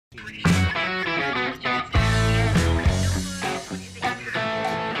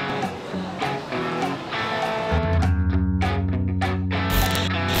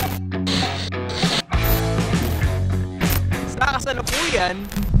yan.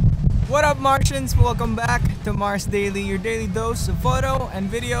 What up, Martians? Welcome back to Mars Daily, your daily dose of photo and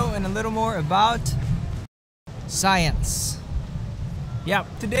video and a little more about science. Yep,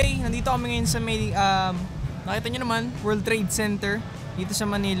 today, nandito kami ngayon sa may, nakita nyo naman, World Trade Center dito sa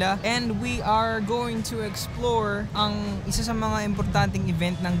Manila, and we are going to explore ang isa sa mga importanteng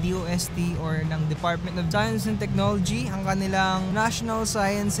event ng DOST or ng Department of Science and Technology, ang kanilang National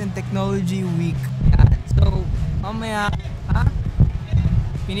Science and Technology Week. Yan. So, mamaya,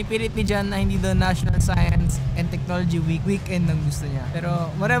 pinipilit ni Jan na hindi daw National Science and Technology Week, weekend ang gusto niya.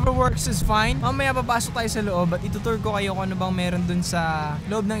 Pero whatever works is fine. Mamaya papasok tayo sa loob at itutur ko kayo kung ano bang meron dun sa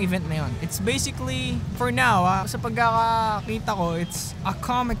loob ng event na yon. It's basically, for now, sa pagkakakita ko, it's a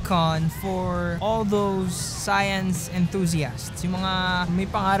Comic-Con for all those science enthusiasts. Yung mga may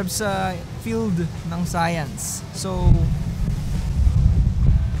pangarap sa field ng science. So,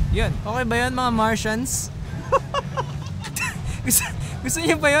 yun. Okay ba yun, mga Martians? Gusto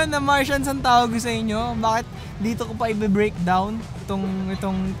niyo ba yun na Martians ang tawag sa inyo? Bakit dito ko pa i-breakdown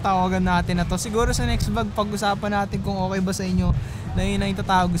itong tawagan natin na to? Siguro sa next vlog pag-usapan natin kung okay ba sa inyo na yun ang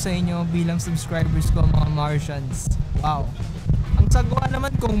itatawag sa inyo bilang subscribers ko, mga Martians. Wow. Ang sagwa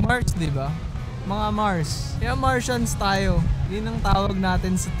naman kung Mars, di ba? Mga Mars. Kaya Martians tayo. Yun ang tawag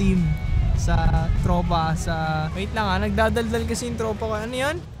natin sa team, sa tropa, sa... Wait lang nagdadaldal kasi yung tropa ko. Ano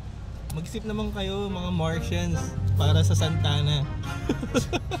yan? Mag-isip naman kayo, mga Martians, para sa Santana.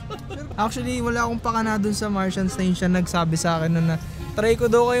 Actually, wala akong pakana dun sa Martians na yun, siya nagsabi sa akin na try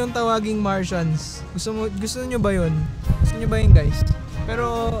ko daw kayong tawaging Martians. Gusto nyo ba yun? Gusto nyo ba yun, guys? Pero,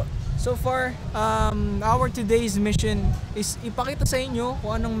 so far, our today's mission is ipakita sa inyo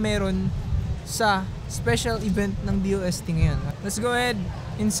kung anong meron sa special event ng DOST ngayon. Let's go ahead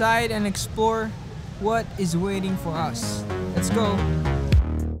inside and explore what is waiting for us. Let's go!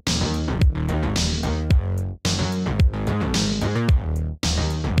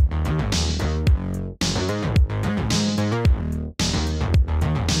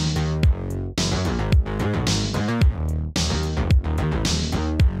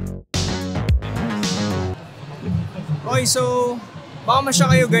 Okay, so baka masya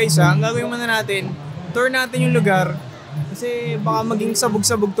kayo guys Ang gagawin muna natin, tour natin yung lugar. Kasi baka maging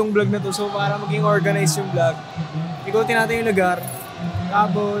sabog-sabog tong vlog na to. So para maging organized yung vlog, ikutin natin yung lugar.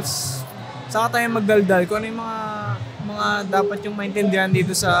 Tapos saka tayo magdaldal kung ano yung mga dapat yung maintindihan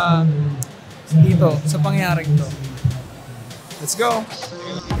dito sa pangyayaring to. Let's go!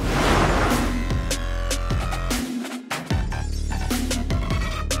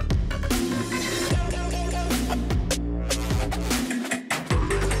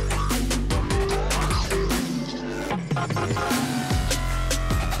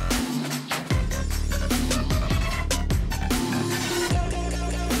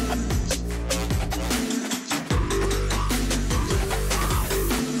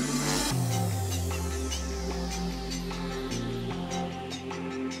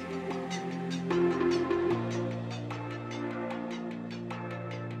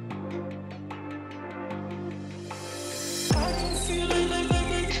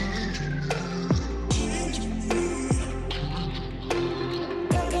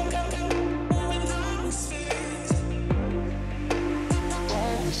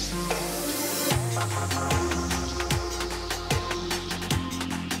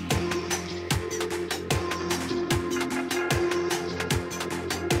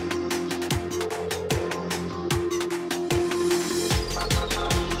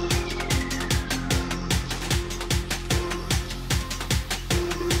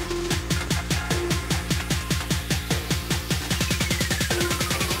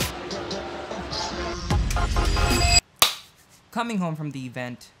 Coming home from the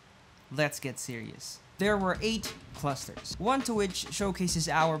event, let's get serious. There were 8 clusters, one to which showcases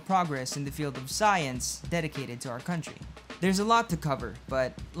our progress in the field of science dedicated to our country. There's a lot to cover,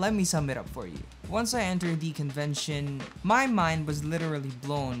 but let me sum it up for you. Once I entered the convention, my mind was literally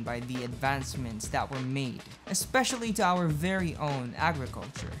blown by the advancements that were made, especially to our very own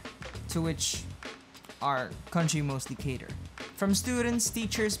agriculture, to which our country mostly cater. From students,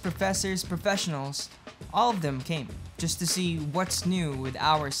 teachers, professors, professionals, all of them came just to see what's new with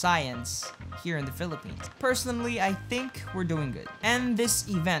our science here in the Philippines. Personally, I think we're doing good. And this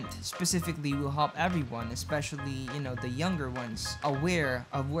event specifically will help everyone, especially, the younger ones, aware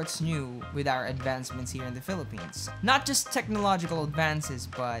of what's new with our advancements here in the Philippines. Not just technological advances,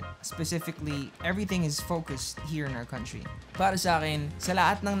 but specifically, everything is focused here in our country. Para sa akin, sa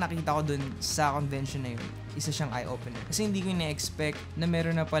lahat ng nakita ko dun sa convention na yun, isa siyang eye-opener. Kasi hindi ko na-expect na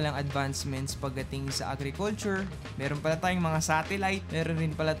meron na palang advancements pagdating sa agriculture. Meron pala tayong mga satellite. Meron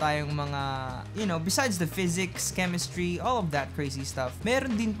rin pala tayong mga, besides the physics, chemistry, all of that crazy stuff.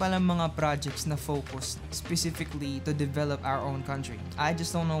 Meron din pala mga projects na focused specifically to develop our own country. I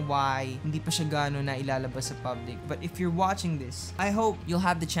just don't know why hindi pa siya gano'n na ilalabas sa public. But if you're watching this, I hope you'll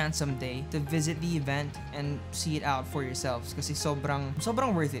have the chance someday to visit the event and see it out for yourselves kasi sobrang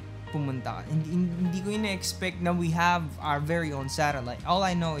worth it pumunta. Hindi ko ina-expect na we have our very own satellite. All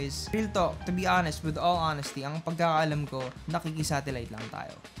I know is, real talk, to be honest, with all honesty, ang pagkakaalam ko, nakikisatellite lang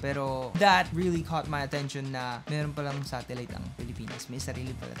tayo. Pero that really caught my attention na meron palang satellite ang Pilipinas. May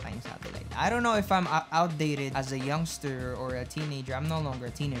sarili pala tayong satellite. I don't know if I'm outdated as a youngster or a teenager. I'm no longer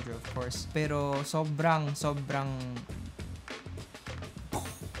a teenager, of course. Pero sobrang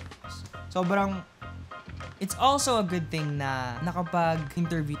it's also a good thing na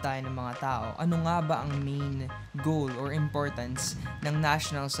nakapag-interview tayo ng mga tao. Ano nga ba ang main goal or importance ng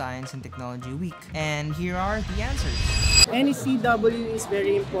National Science and Technology Week? And here are the answers. NECW is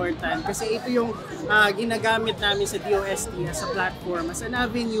very important kasi ito yung ginagamit namin sa DOST as a platform, as an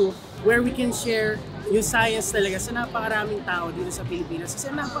avenue where we can share yung science talaga sa napakaraming tao dito sa Pilipinas. Kasi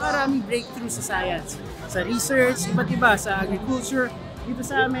napakaraming breakthrough sa science, sa research, iba't iba, sa agriculture. Dito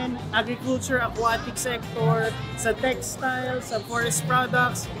sa amin, agriculture, aquatic sector, sa textile, sa forest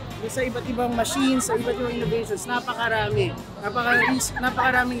products, sa iba't ibang machines, sa iba't ibang innovations, napakarami.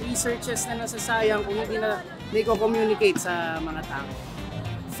 Napakaraming researches na nasasayang kung hindi na communicate sa mga tao.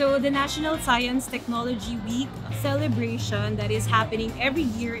 So the National Science Technology Week celebration that is happening every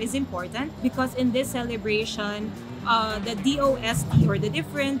year is important because in this celebration, the DOST or the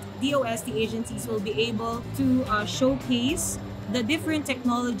different DOST agencies will be able to showcase the different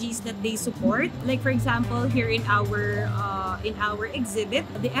technologies that they support. Like for example, here in our exhibit,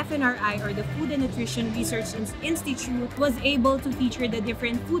 the FNRI or the Food and Nutrition Research Institute was able to feature the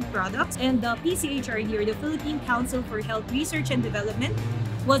different food products, and the PCHRD or the Philippine Council for Health Research and Development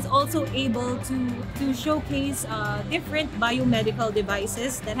was also able to showcase different biomedical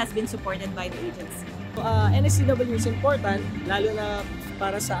devices that has been supported by the agency. NECW is important, lalo na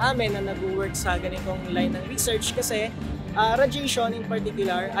para sa amin na nag-work sa ganitong line ng research kasi radiation in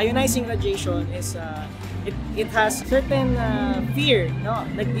particular, ionizing radiation is it has certain fear, no?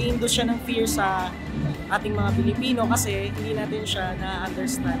 Nag-i-induce siya ng fear sa ating mga Pilipino kasi hindi natin siya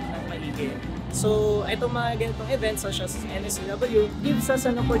na-understand ng maigi. So, itong mga ganitong events such as NECW gives us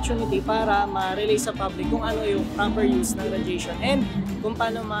an opportunity para ma-relay sa public kung ano yung proper use ng radiation and kung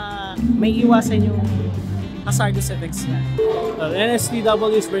paano may iwasan yung hazardous effects niya.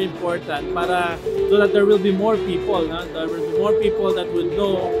 NECW is very important so that there will be more people. No? There will be more people that would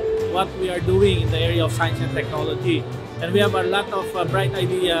know what we are doing in the area of science and technology. And we have a lot of bright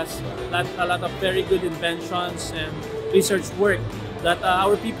ideas, a lot of very good inventions and research work that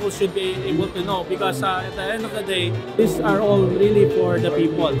our people should be able to know because at the end of the day, these are all really for the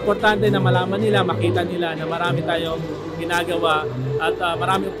people. Importante na malaman nila, makita nila na marami tayong ginagawa at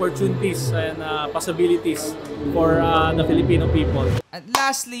marami opportunities and possibilities for the Filipino people. At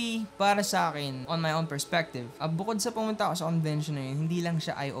lastly, para sa akin, on my own perspective, bukod sa pumunta ako sa convention na yun, hindi lang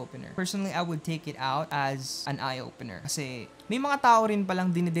siya eye-opener. Personally, I would take it out as an eye-opener. Kasi may mga tao rin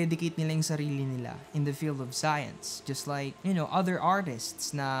palang dinededicate nila yung sarili nila in the field of science. Just like, other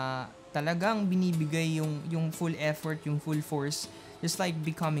artists na talagang binibigay yung full effort, yung full force. Just like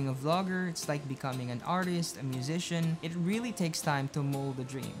becoming a vlogger, it's like becoming an artist, a musician. It really takes time to mold a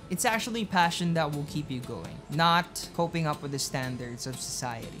dream. It's actually passion that will keep you going, not coping up with the standards of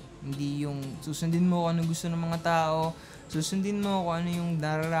society. Hindi yung susundin mo kung ano gusto ng mga tao, susundin mo kung ano yung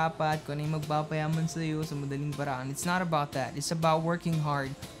nararapat, kung ano yung magpapayaman sa'yo sa madaling paraan. It's not about that. It's about working hard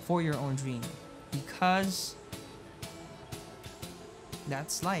for your own dream. Because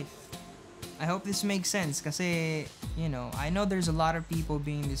that's life. I hope this makes sense kasi, I know there's a lot of people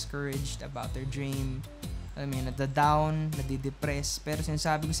being discouraged about their dream. I mean, nada-down, nadidepress. Pero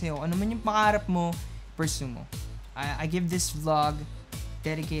sinasabi ko sa'yo, ano man yung pangarap mo, pursue mo. I give this vlog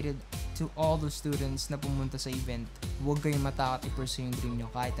dedicated to all the students na pumunta sa event. Huwag kayong matakot i-pursue yung dream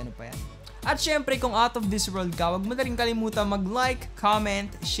nyo kahit ano pa yan. At syempre, kung out of this world ka, huwag mo na rin kalimutan mag-like, comment,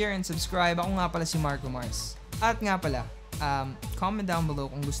 share, and subscribe. Ako nga pala si Marco Mars. At nga pala, comment down below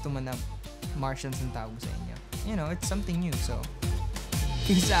kung gusto mo na Martians ang tawag sa inyo. It's something new, so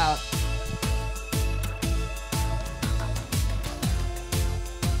peace out.